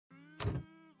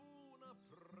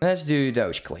Let's do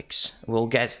those clicks. We'll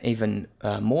get even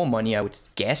more money, I would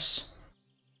guess.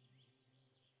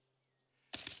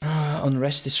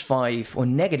 Unrest is 5 or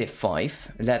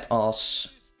 -5. Let us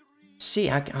see.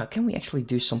 Can we actually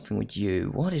do something with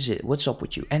you? What is it? What's up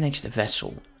with you? Annex the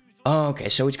vessel. Oh, okay,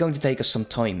 so it's going to take us some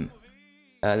time.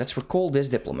 Let's recall this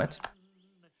diplomat.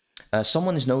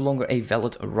 Someone is no longer a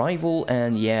valid arrival,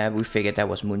 and yeah, we figured that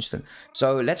was Moonstone.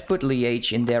 So let's put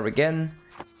Liège in there again.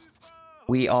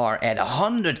 We are at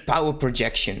 100 power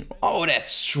projection. Oh,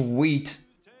 that's sweet.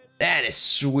 That is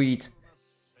sweet.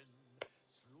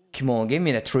 Come on, give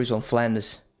me that truce on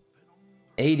Flanders.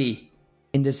 80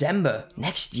 in December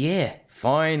next year.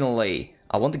 Finally.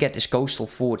 I want to get this coastal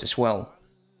fort as well.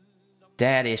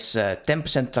 That is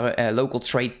 10% local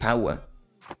trade power.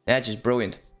 That's just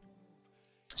brilliant.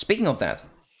 Speaking of that,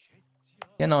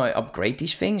 can I upgrade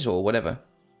these things or whatever?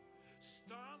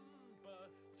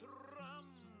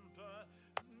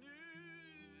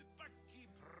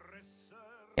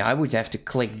 Yeah, I would have to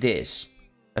click this.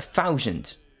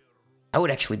 1,000. That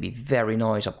would actually be very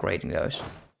nice upgrading those.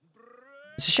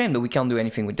 It's a shame that we can't do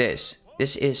anything with this.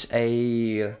 This is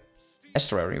a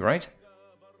estuary, right?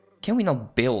 Can we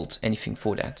not build anything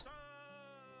for that?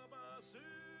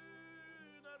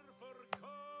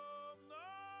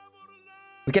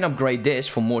 We can upgrade this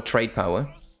for more trade power.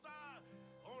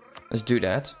 Let's do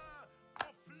that.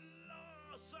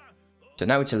 So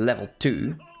now it's a level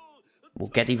 2. We'll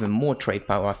get even more trade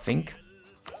power, I think.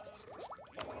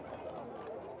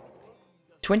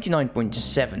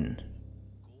 29.7.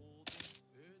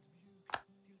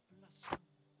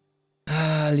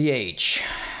 Liège.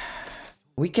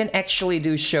 We can actually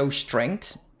do show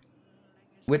strength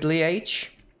with Liège.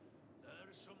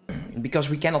 Because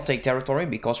we cannot take territory,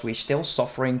 because we're still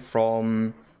suffering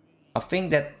from... I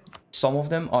think that some of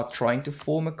them are trying to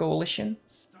form a coalition.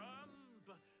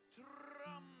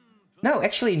 No,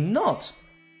 actually not.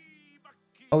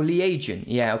 Oh, Liègian.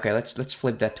 Yeah, okay, let's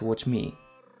flip that towards me.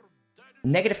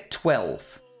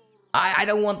 -12. I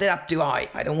don't want it up too high.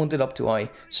 I don't want it up too high.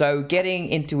 So getting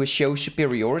into a show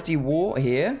superiority war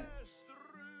here.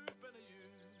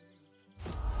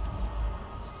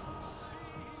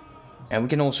 And we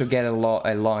can also get a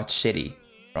large city,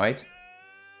 right?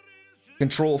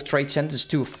 Control of trade centers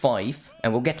 2 of 5.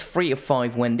 And we'll get 3 of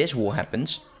 5 when this war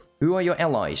happens. Who are your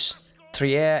allies?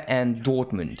 Trier and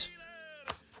Dortmund.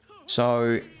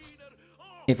 So,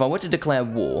 if I were to declare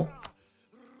war...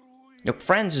 Look,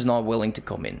 France is not willing to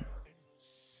come in.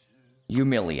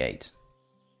 Humiliate.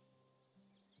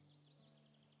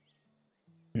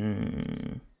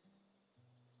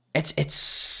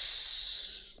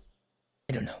 It's...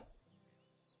 I don't know.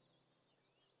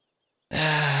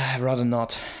 Rather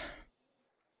not.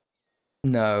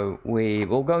 No,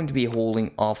 we're going to be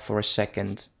holding off for a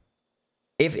second.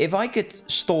 If I could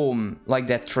storm like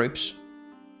that troops,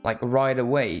 like right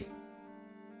away.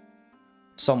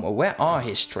 Somewhere, where are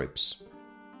his troops?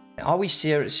 Are we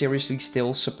seriously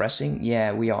still suppressing?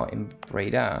 Yeah, we are in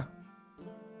Breda.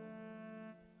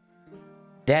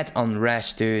 That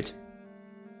unrest, dude.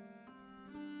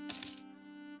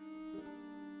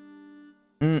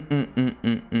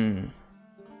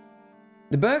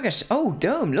 The burghers. Oh,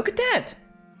 damn, look at that.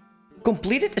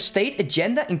 Completed a state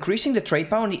agenda increasing the trade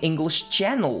power in the English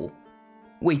Channel.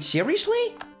 Wait,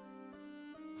 seriously?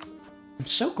 I'm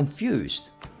so confused.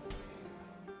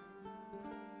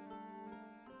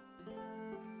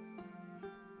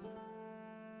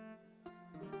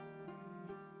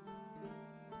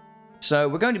 So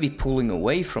we're going to be pulling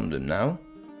away from them now.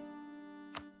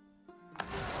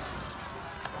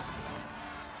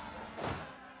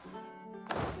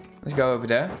 Let's go over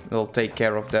there. We'll take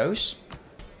care of those.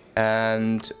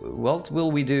 And what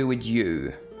will we do with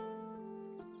you?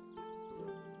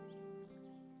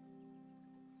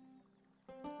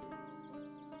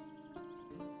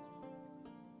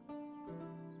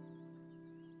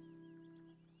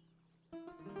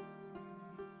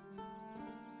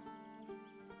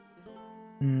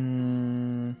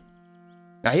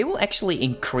 Now he will actually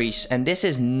increase, and this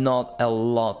is not a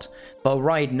lot. But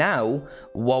right now,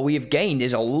 what we have gained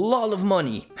is a lot of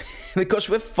money. Because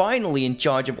we're finally in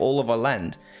charge of all of our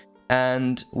land.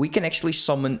 And we can actually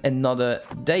summon another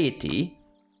deity.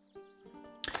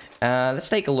 Let's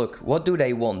take a look. What do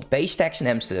they want? Base tax in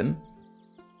Amsterdam.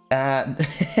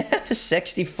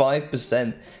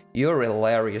 65%. You're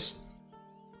hilarious.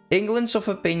 England's of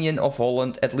opinion of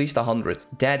Holland, at least 100.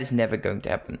 That is never going to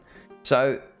happen.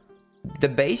 So... the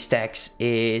base tax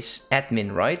is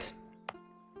admin, right?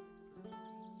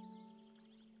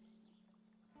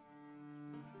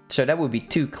 So that would be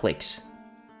 2 clicks.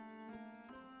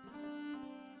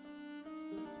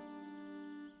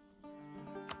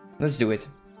 Let's do it.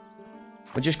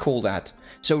 We'll just call that.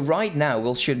 So right now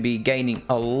we should be gaining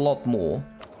a lot more.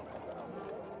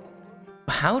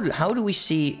 How do we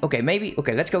see... Okay, maybe...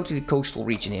 Okay, let's go to the coastal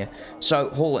region here. So,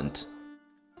 Holland.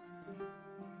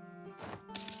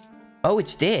 Oh,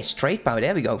 it's this. Trade power.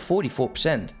 There we go.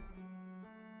 44%.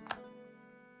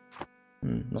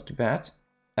 Not too bad.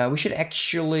 We should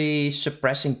actually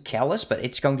suppressing Callus, but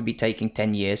it's going to be taking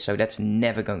 10 years, so that's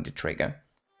never going to trigger.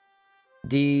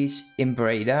 These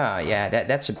Imbreda, yeah,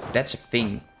 that's a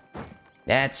thing.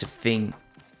 That's a thing.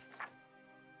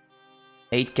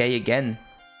 8k again.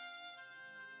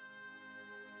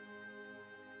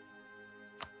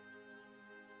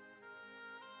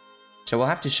 So we'll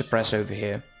have to suppress over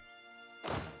here.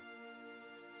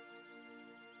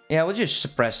 Yeah, we'll just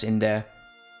suppress in there.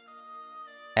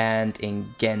 And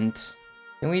in Ghent.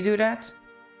 Can we do that?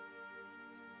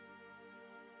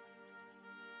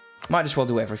 Might as well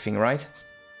do everything, right?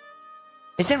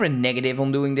 Is there a negative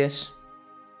on doing this?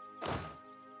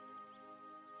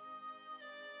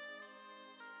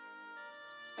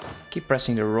 Keep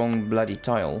pressing the wrong bloody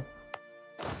tile.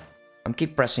 I'm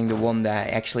keep pressing the one that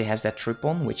actually has that troop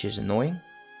on, which is annoying.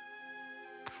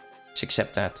 Let's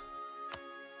accept that.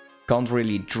 Can't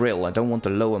really drill. I don't want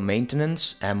the lower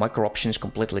maintenance. And my corruption is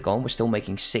completely gone. We're still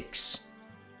making 6.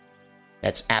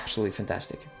 That's absolutely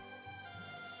fantastic.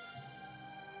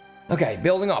 Okay,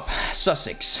 building up.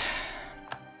 Sussex.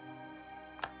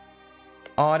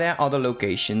 Are there other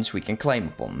locations we can claim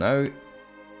upon? No.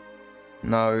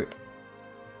 No.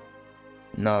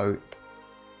 No.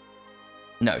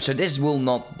 No, so this will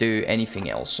not do anything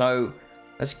else. So,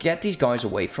 let's get these guys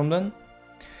away from them.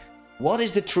 What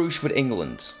is the truce with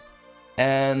England?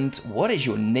 And what is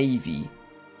your navy?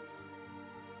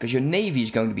 Because your navy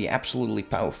is going to be absolutely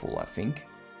powerful, I think.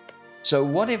 So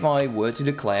what if I were to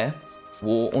declare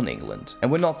war on England?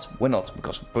 And we're not,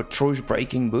 because we're truce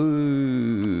breaking,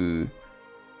 boo.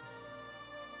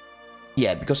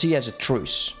 Yeah, because he has a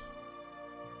truce.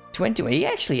 21, he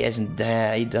actually isn't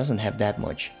there, he doesn't have that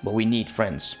much. But we need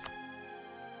friends.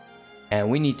 And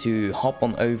we need to hop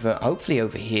on over, hopefully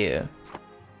over here.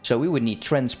 So we would need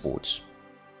transports.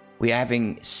 We're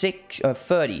having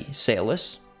 30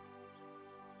 sailors.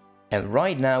 And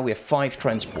right now we have 5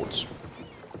 transports.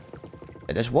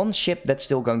 And there's one ship that's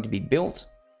still going to be built.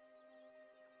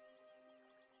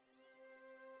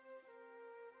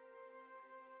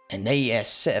 And they have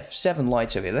 7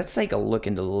 lights over here. Let's take a look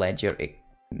in the ledger.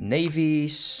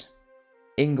 Navies.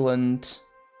 England.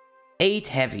 8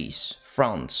 heavies.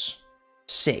 France.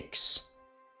 6.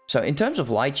 So in terms of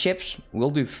light ships,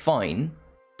 we'll do fine. In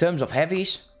terms of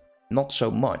heavies, not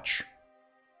so much.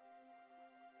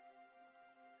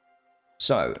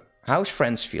 So, how's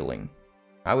France feeling?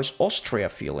 How is Austria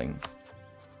feeling?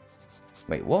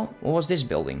 Wait, what? What was this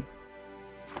building?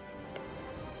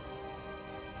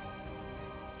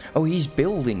 Oh, he's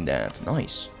building that.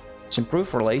 Nice. Let's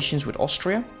improve relations with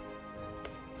Austria.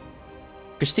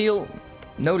 Castile,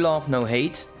 no love, no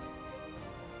hate.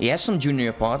 He has some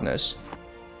junior partners.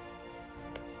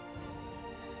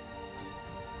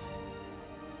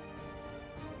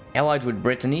 Allied with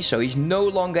Brittany, so he's no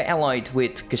longer allied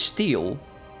with Castile.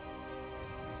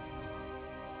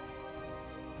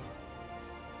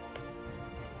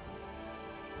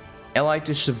 Allied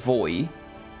to Savoy.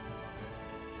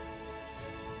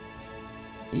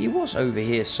 He was over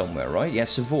here somewhere, right? Yeah,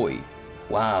 Savoy.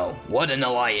 Wow, what an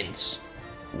alliance.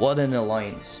 What an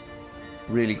alliance.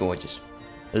 Really gorgeous.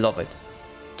 Love it.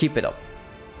 Keep it up.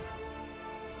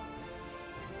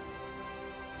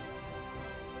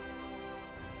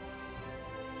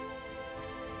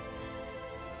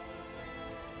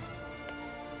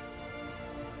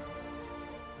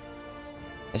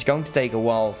 It's going to take a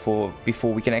while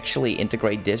before we can actually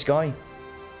integrate this guy.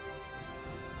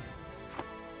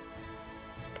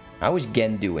 How is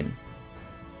Gen doing?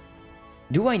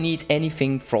 Do I need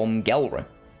anything from Gelre?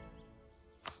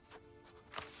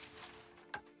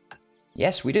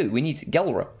 Yes, we do. We need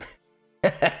Gelre.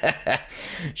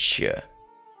 Sure.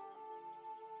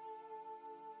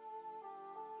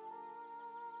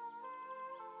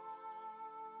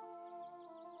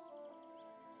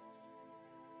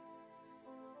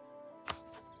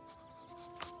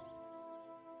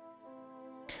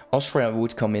 Austria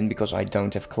would come in because I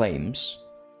don't have claims,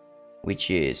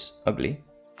 which is ugly.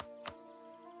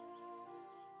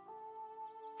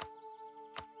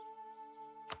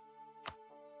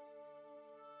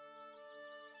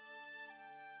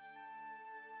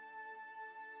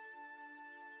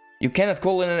 You cannot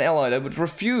call in an ally that would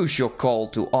refuse your call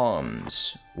to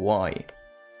arms. Why?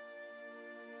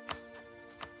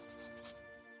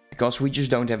 Because we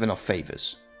just don't have enough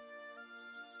favors.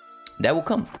 That will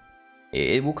come.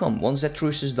 It will come once that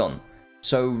truce is done.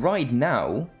 So right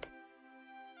now,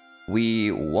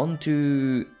 we want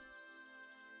to...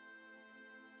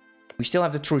 We still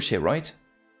have the truce here, right?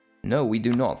 No, we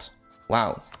do not.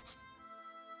 Wow.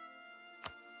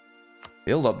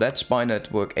 Build up that spy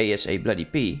network ASA bloody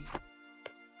P.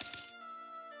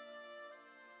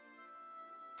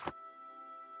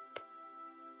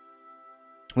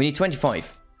 We need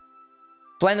 25.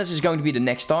 Flanders is going to be the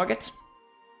next target.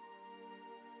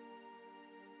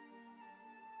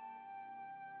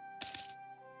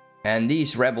 And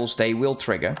these rebels, they will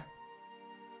trigger.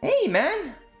 Hey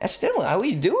man, Estelle, how are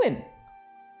you doing?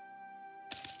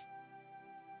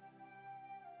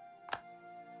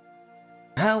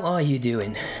 How are you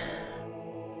doing?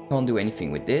 Can't do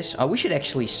anything with this. We should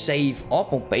actually save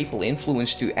up on papal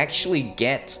influence to actually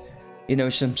get, you know,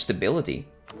 some stability.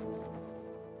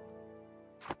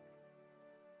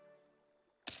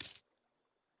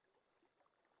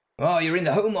 Oh, you're in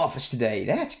the home office today.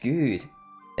 That's good.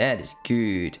 That is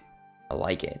good. I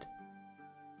like it.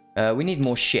 We need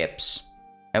more ships.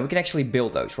 And we can actually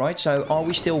build those, right? So, are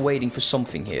we still waiting for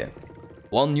something here?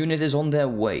 One unit is on their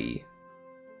way.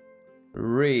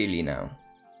 Really now?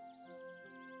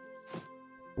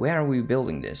 Where are we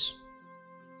building this?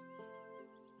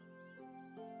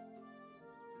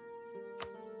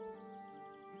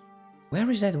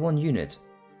 Where is that one unit?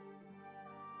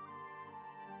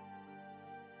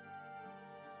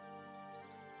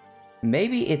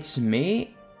 Maybe it's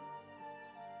me.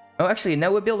 Oh, actually,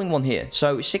 now we're building one here.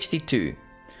 So, 62.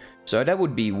 So, that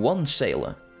would be one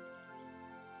sailor.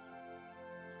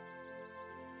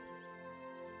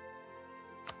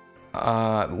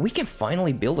 We can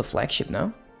finally build a flagship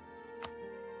now.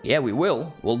 Yeah, we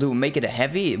will. We'll make it a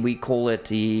heavy. We call it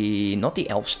the... Not the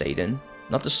Elfsteden.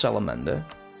 Not the Salamander.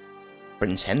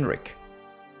 Prince Hendrik.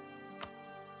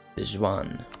 The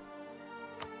Zwan.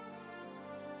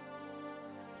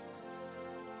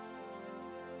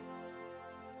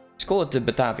 Let's call it the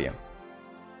Batavia.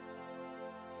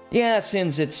 Yeah,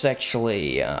 since it's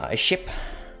actually a ship.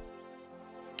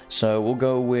 So we'll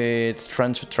go with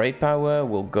transfer trade power.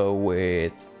 We'll go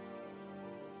with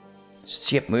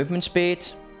ship movement speed.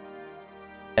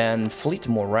 And fleet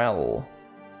morale.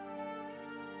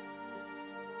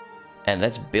 And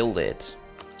let's build it.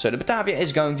 So the Batavia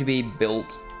is going to be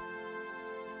built.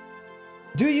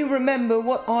 Do you remember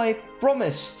what I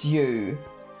promised you?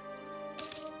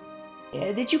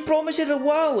 Yeah, did you promise it a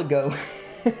while ago?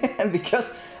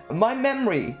 Because my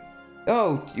memory...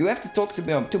 Oh, you have to talk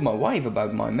to my wife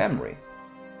about my memory.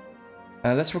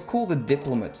 Let's recall the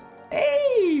diplomat.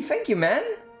 Hey, thank you, man.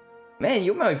 Man,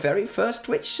 you're my very first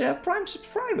Twitch Prime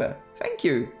subscriber. Thank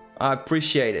you. I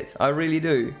appreciate it. I really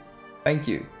do. Thank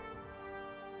you.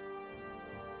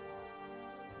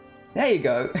 There you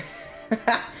go.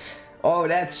 Oh,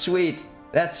 that's sweet.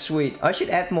 That's sweet. I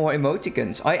should add more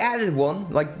emoticons. I added one,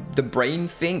 like the brain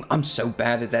thing. I'm so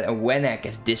bad at that. And Wenak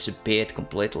has disappeared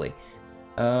completely.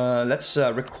 Let's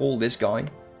recall this guy.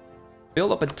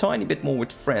 Build up a tiny bit more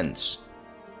with friends.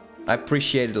 I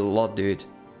appreciate it a lot, dude.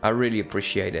 I really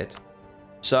appreciate it.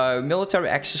 So, military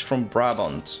access from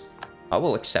Brabant. I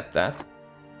will accept that.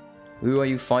 Who are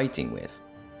you fighting with?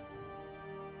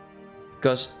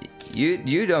 Because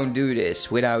you don't do this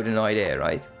without an idea,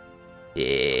 right?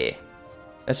 Yeah.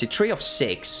 Let's see, 3 of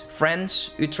 6.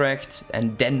 France, Utrecht,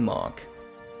 and Denmark.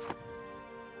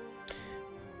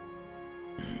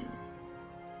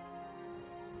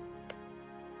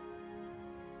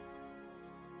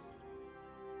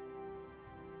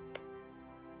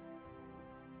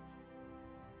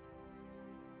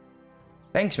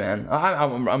 Thanks, man.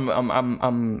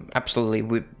 I'm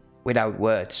absolutely without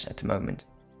words at the moment.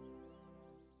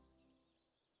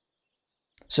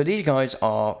 So these guys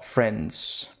are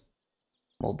friends.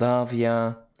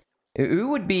 Moldavia. Who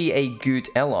would be a good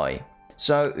ally?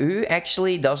 So who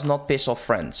actually does not piss off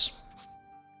France?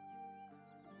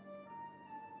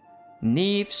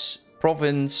 Neves,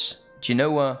 Province,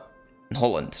 Genoa, and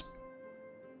Holland.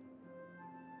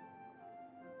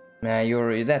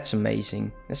 Man, that's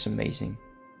amazing. That's amazing.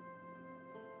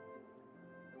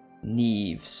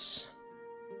 Neves.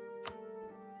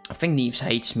 I think Neves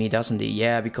hates me, doesn't he?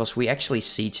 Yeah, because we actually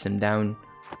sieged them down.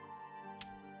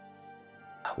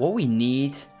 What we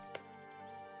need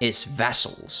is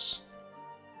vassals.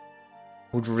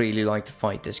 Would really like to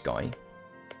fight this guy.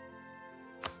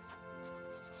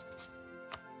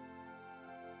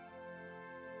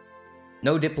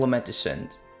 No diplomat to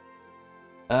send.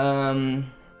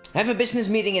 Have a business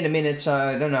meeting in a minute, so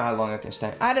I don't know how long I can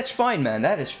stay. Ah, that's fine, man.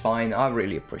 That is fine. I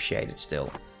really appreciate it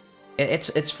still.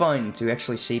 It's fun to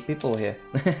actually see people here.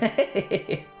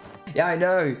 Yeah, I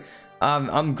know.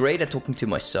 I'm great at talking to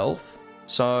myself.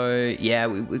 So, yeah,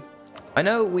 I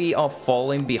know we are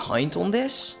falling behind on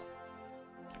this.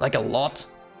 Like a lot.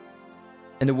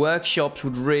 And the workshops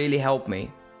would really help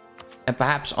me. And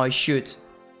perhaps I should.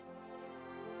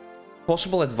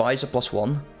 Possible advisor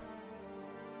 +1.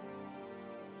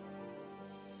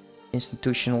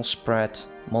 Institutional spread.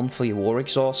 Monthly war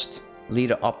exhaust.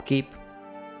 Leader upkeep.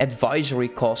 Advisory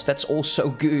cost. That's also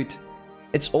good.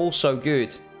 It's also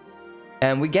good.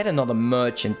 And we get another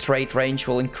merchant. Trade range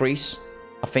will increase.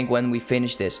 I think when we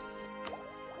finish this.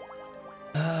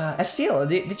 Estiel,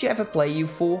 did you ever play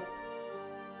U4?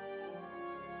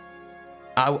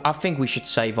 I think we should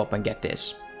save up and get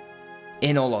this.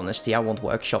 In all honesty, I want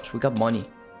workshops. We got money.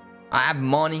 I have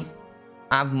money.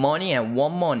 I have money and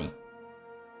want money.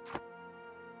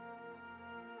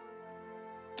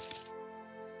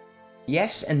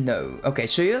 Yes and no. Okay,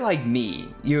 so you're like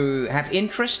me. You have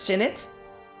interests in it?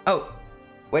 Oh,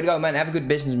 way to go, man. Have a good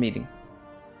business meeting.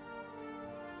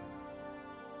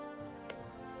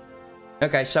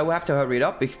 Okay, so we have to hurry it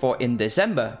up before in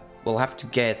December we'll have to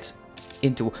get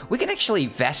into... We can actually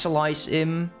vassalize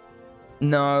him.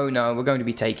 No, we're going to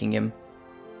be taking him.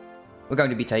 We're going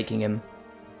to be taking him.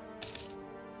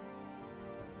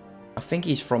 I think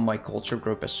he's from my culture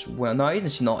group as well. No,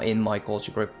 he's not in my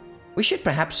culture group. We should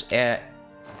perhaps get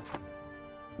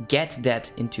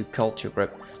that into culture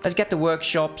group. Let's get the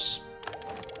workshops.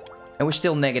 And we're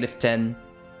still -10.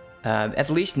 At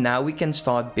least now we can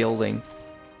start building.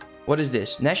 What is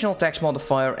this? National tax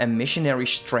modifier and missionary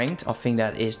strength. I think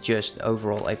that is just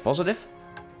overall a positive.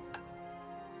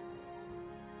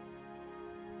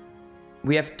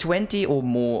 We have 20 or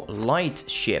more light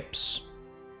ships.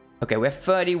 Okay, we have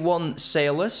 31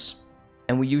 sailors.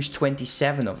 And we use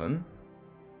 27 of them.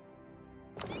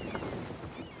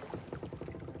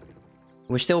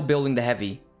 We're still building the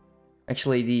heavy.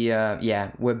 Actually,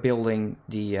 yeah, we're building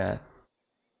the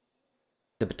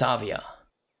Batavia.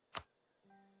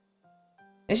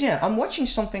 Yeah, I'm watching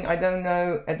something I don't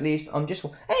know, at least I'm just...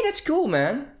 Hey, that's cool,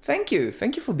 man. Thank you.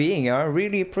 Thank you for being here. I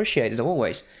really appreciate it,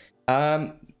 always.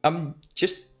 I'm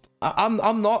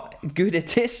not good at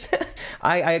this.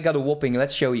 I got a whopping,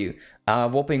 let's show you.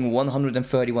 Whopping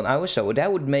 131 hours, so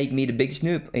that would make me the biggest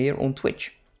noob here on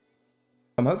Twitch.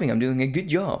 I'm hoping I'm doing a good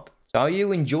job. So are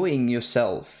you enjoying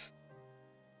yourself?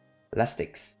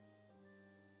 Elastics.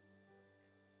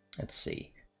 Let's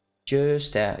see.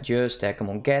 Just there. Come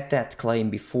on, get that claim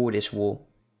before this war.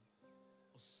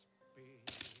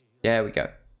 There we go.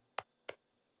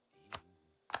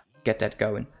 Get that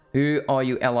going. Who are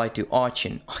you allied to?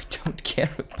 Archon. I don't care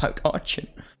about Archon.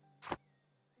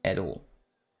 At all.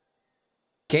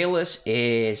 Kalis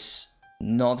is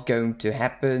not going to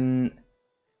happen.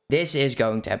 This is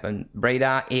going to happen.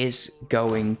 Breda is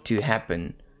going to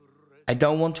happen. I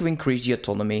don't want to increase the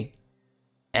autonomy.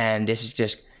 And this is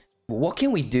just... What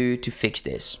can we do to fix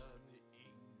this?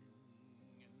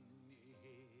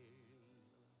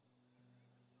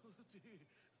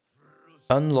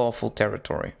 Unlawful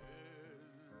territory.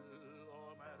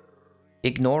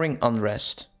 Ignoring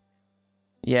unrest.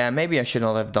 Yeah, maybe I should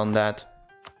not have done that.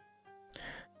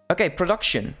 Okay,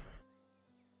 production.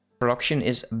 Production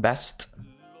is best.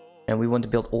 And we want to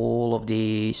build all of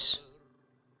these.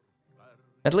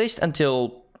 At least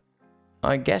until...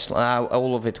 I guess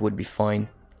all of it would be fine.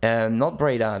 Not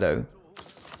Breda though.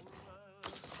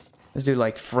 Let's do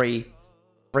like 3.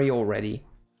 3 already.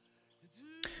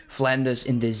 Flanders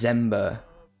in December.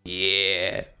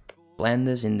 Yeah.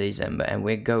 Flanders in December. And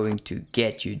we're going to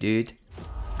get you, dude.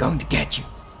 Going to get you.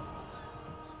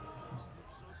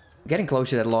 Getting close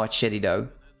to that large city though.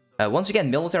 Once again,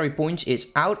 military points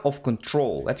is out of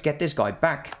control. Let's get this guy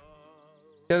back.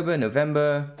 October,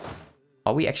 November.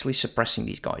 Are we actually suppressing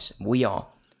these guys? We are.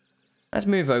 Let's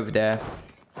move over there.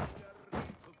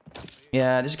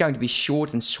 Yeah, this is going to be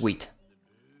short and sweet.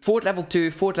 Fort level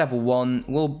 2, Fort level 1.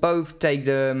 We'll both take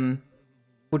them.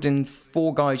 Put in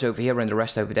 4 guys over here and the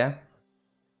rest over there.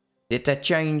 Did that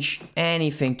change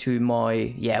anything to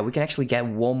my... Yeah, we can actually get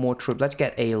 1 more troop. Let's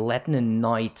get a Latin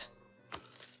Knight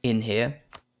in here.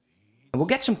 And we'll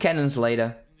get some cannons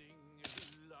later.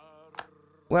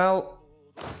 Well,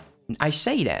 I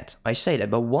say that.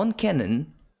 But 1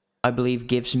 cannon, I believe,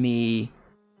 gives me...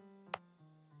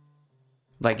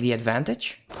 like the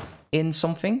advantage in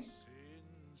something.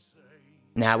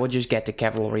 Nah, we'll just get the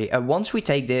cavalry. Once we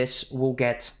take this, we'll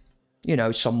get, you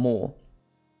know, some more.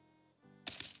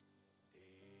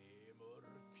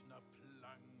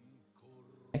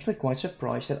 Actually quite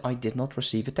surprised that I did not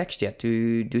receive a text yet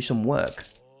to do some work.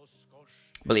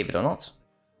 Believe it or not.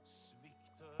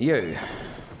 Yo.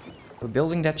 We're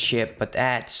building that ship, but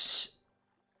that's...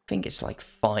 I think it's like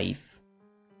 5.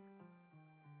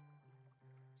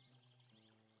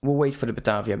 We'll wait for the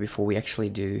Batavia before we actually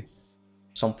do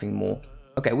something more.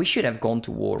 Okay, we should have gone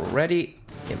to war already.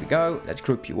 Here we go. Let's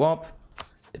group you up.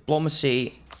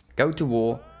 Diplomacy. Go to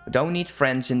war. We don't need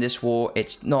friends in this war.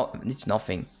 It's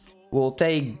nothing. We'll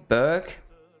take Berg,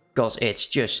 because it's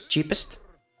just cheapest.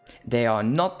 They are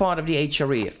not part of the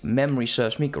HRE, if memory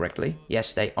serves me correctly.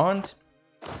 Yes, they aren't.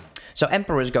 So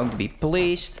Emperor is going to be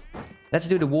pleased. Let's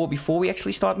do the war before we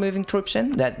actually start moving troops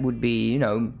in. That would be, you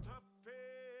know,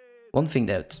 one thing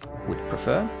that would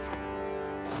prefer.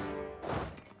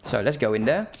 So let's go in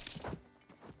there.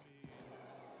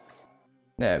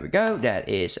 There we go. That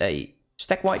is a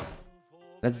stack wipe.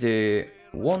 Let's do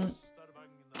 1,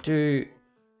 2,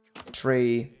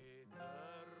 3.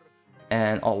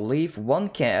 And I'll leave 1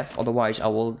 cav, otherwise I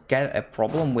will get a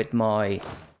problem with my,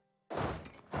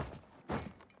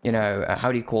 you know,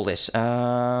 how do you call this?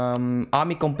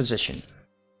 Army composition.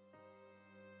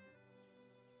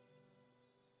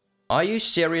 Are you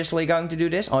seriously going to do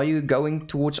this? Are you going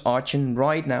towards Aachen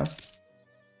right now?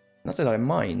 Not that I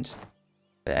mind.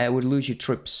 I would lose your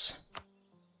troops.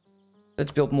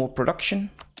 Let's build more production.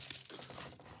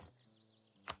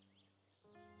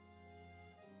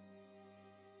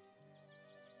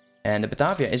 And the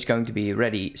Batavia is going to be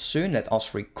ready soon. Let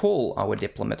us recall our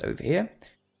diplomat over here.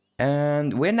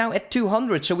 And we're now at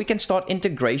 200, so we can start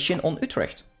integration on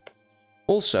Utrecht.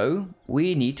 Also,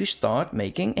 we need to start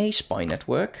making a spy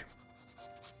network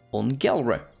on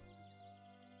Gelre.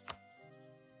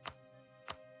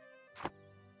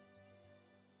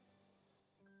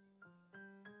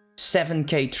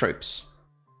 $7,000 troops.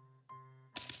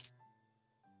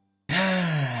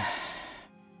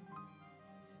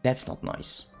 That's not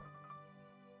nice.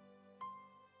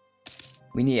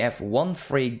 We need to have 1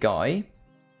 free guy.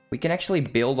 We can actually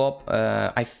build up,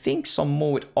 I think, some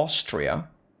more with Austria.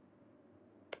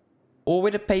 Or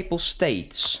with the Papal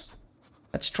States.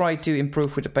 Let's try to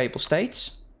improve with the Papal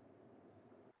States.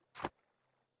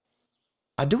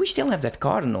 Do we still have that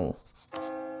Cardinal?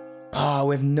 Ah,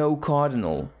 we have no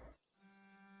Cardinal.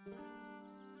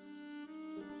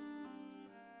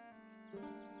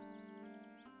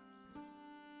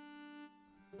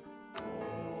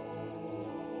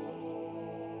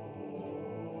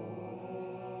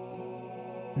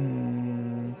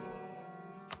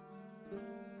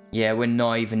 Yeah, we're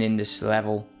not even in this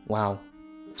level. Wow.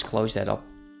 Let's close that up.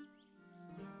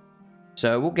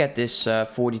 So we'll get this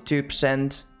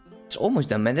 42%. It's almost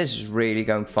done, man. This is really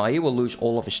going far. He will lose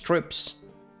all of his troops.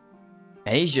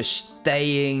 And he's just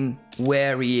staying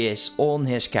where he is on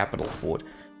his capital fort.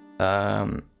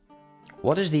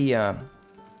 What is the...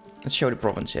 let's show the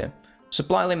province here.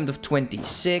 Supply limit of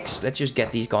 26. Let's just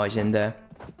get these guys in there.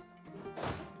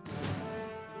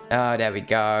 Ah, there we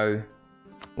go.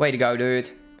 Way to go,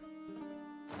 dude.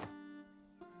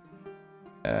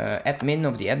 Admin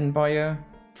of the Empire.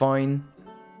 Fine.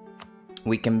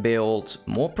 We can build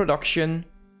more production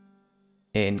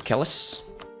in Kellis.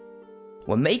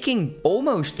 We're making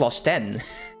almost +10.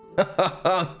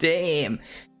 Damn.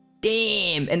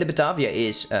 Damn. And the Batavia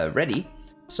is ready.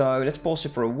 So let's pause it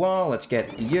for a while. Let's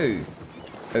get you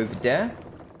over there.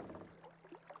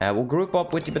 We'll group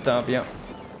up with the Batavia.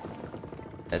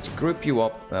 Let's group you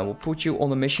up. We'll put you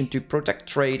on a mission to protect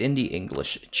trade in the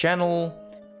English Channel.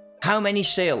 How many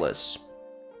sailors?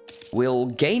 We're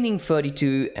gaining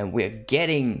 32 and we're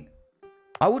getting...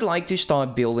 I would like to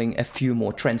start building a few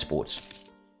more transports.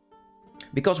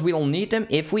 Because we'll need them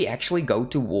if we actually go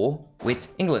to war with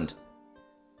England.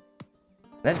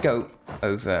 Let's go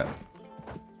over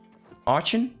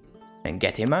Aachen and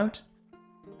get him out.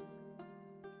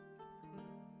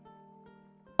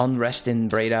 Unrest in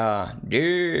Breda.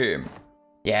 Damn.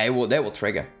 Yeah, they will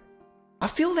trigger. I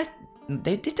feel that...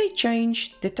 Did they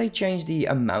change the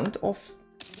amount of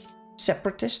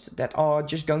separatists that are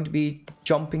just going to be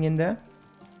jumping in there?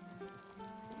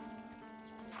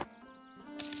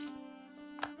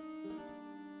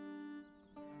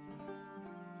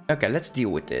 Okay, let's deal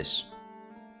with this.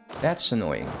 That's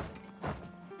annoying.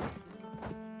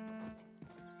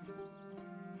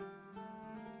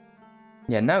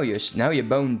 Yeah, now you're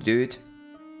boned, dude.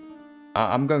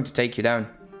 I'm going to take you down.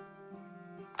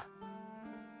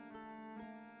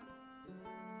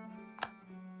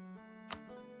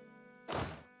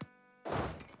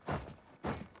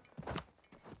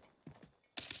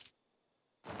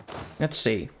 Let's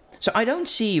see. So I don't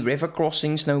see river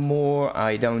crossings no more.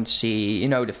 I don't see, you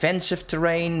know, defensive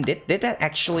terrain. Did that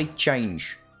actually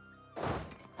change?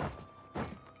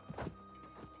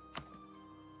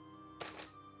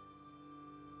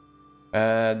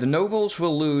 The nobles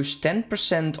will lose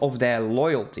 10% of their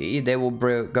loyalty. They will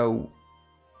go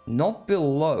not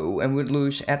below and would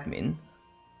lose admin.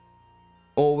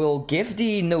 Or we'll give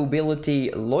the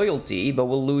nobility loyalty, but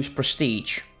we'll lose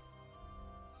prestige.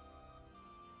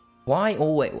 Why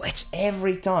always? It's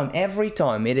every time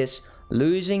it is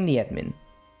losing the admin.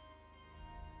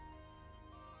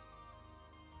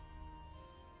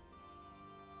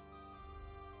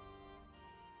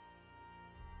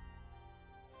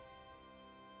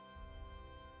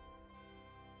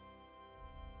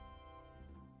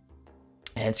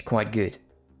 And it's quite good.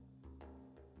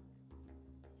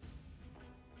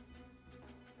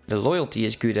 The loyalty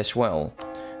is good as well.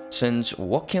 Since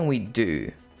what can we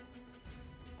do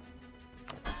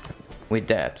with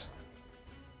that?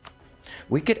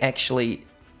 We could actually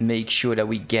make sure that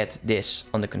we get this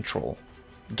under control.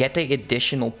 Get the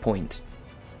additional point.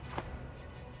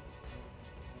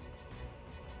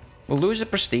 We'll lose the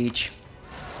prestige.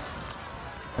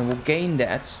 And we'll gain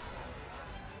that.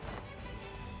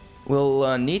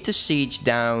 We'll need to siege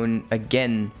down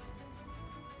again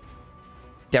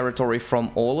territory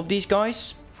from all of these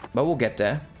guys. But we'll get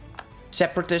there.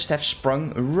 Separatists have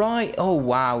sprung. Right. Oh,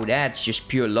 wow. That's just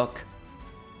pure luck.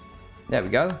 There we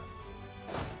go.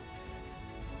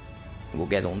 We'll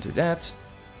get onto that.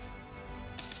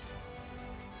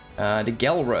 The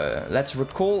Gelre. Let's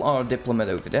recall our diplomat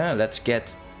over there. Let's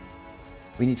get...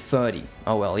 We need 30.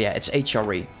 Oh, well, yeah. It's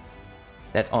HRE.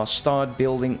 Let us start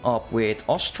building up with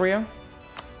Austria.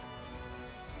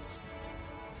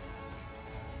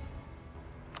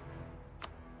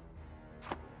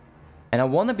 And I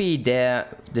want to be there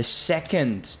the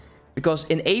second. Because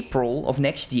in April of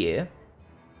next year,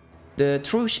 the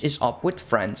truce is up with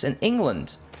France and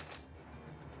England.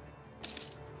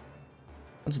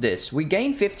 What's this? We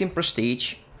gain 15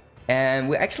 prestige. And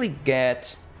we actually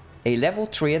get a level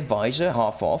 3 advisor,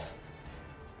 half off.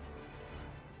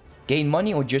 Gain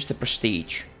money or just the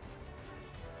prestige?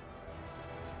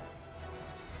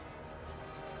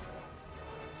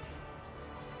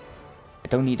 I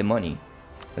don't need the money.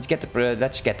 Let's get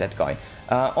that guy.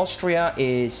 Austria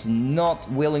is not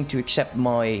willing to accept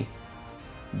my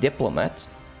diplomat.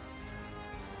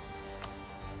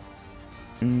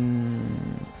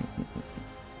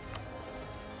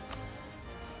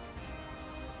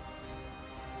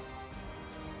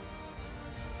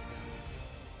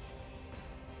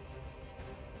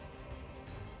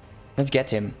 Let's get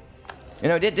him. You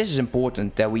know, this is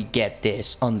important that we get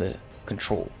this under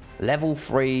control. Level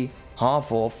 3,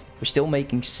 half off. We're still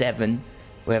making 7.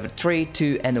 We have a 3,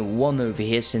 2 and a 1 over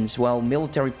here since, well,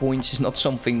 military points is not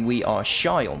something we are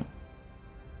shy on.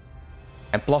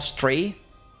 And plus 3,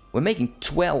 we're making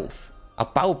 12. Our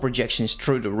power projection is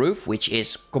through the roof, which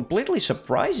is completely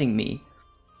surprising me.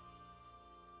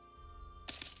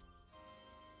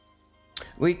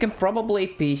 We can probably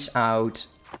piece out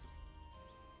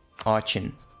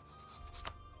Archon.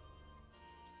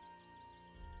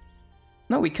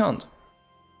 No, we can't.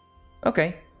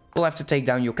 Okay, we'll have to take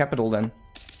down your capital then.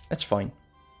 That's fine.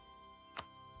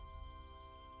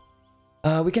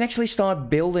 We can actually start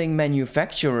building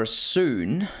manufacturers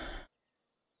soon.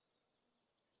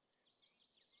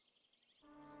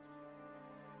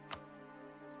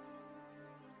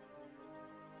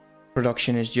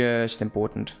 Production is just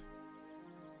important.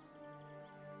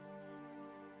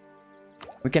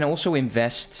 We can also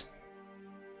invest.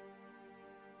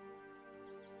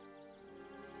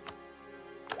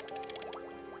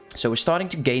 So we're starting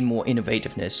to gain more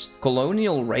innovativeness.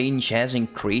 Colonial range has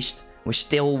increased. We're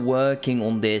still working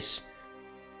on this.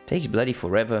 Takes bloody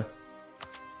forever.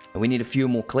 We need a few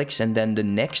more clicks and then the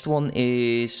next one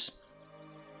is...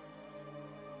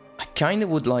 I kind of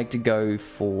would like to go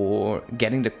for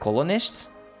getting the colonist.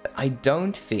 I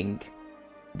don't think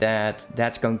that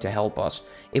that's going to help us.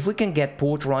 If we can get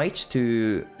port rights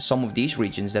to some of these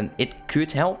regions, then it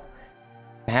could help.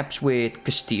 Perhaps with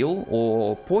Castile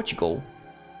or Portugal.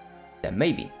 Then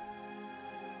maybe.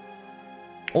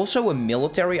 Also a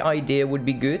military idea would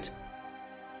be good.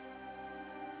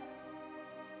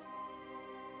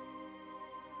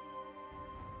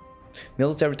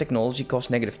 Military technology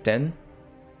costs -10.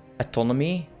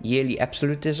 Autonomy, yearly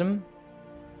absolutism.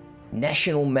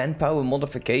 National manpower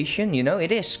modification, you know,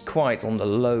 it is quite on the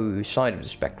low side of the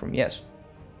spectrum, yes.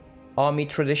 Army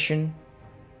tradition,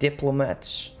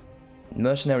 diplomats,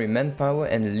 mercenary manpower,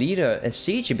 and leader and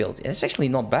siege ability. That's actually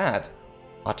not bad.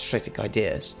 Artistic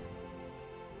ideas.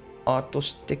 I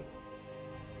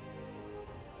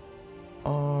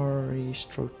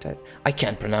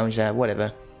can't pronounce that,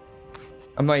 whatever.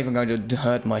 I'm not even going to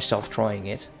hurt myself trying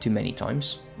it too many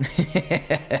times.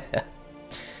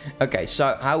 Okay,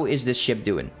 so how is this ship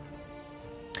doing?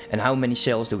 And how many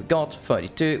sails do we got?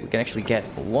 32. We can actually get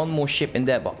one more ship in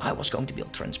there, but I was going to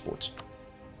build transports.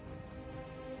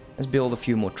 Let's build a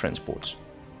few more transports.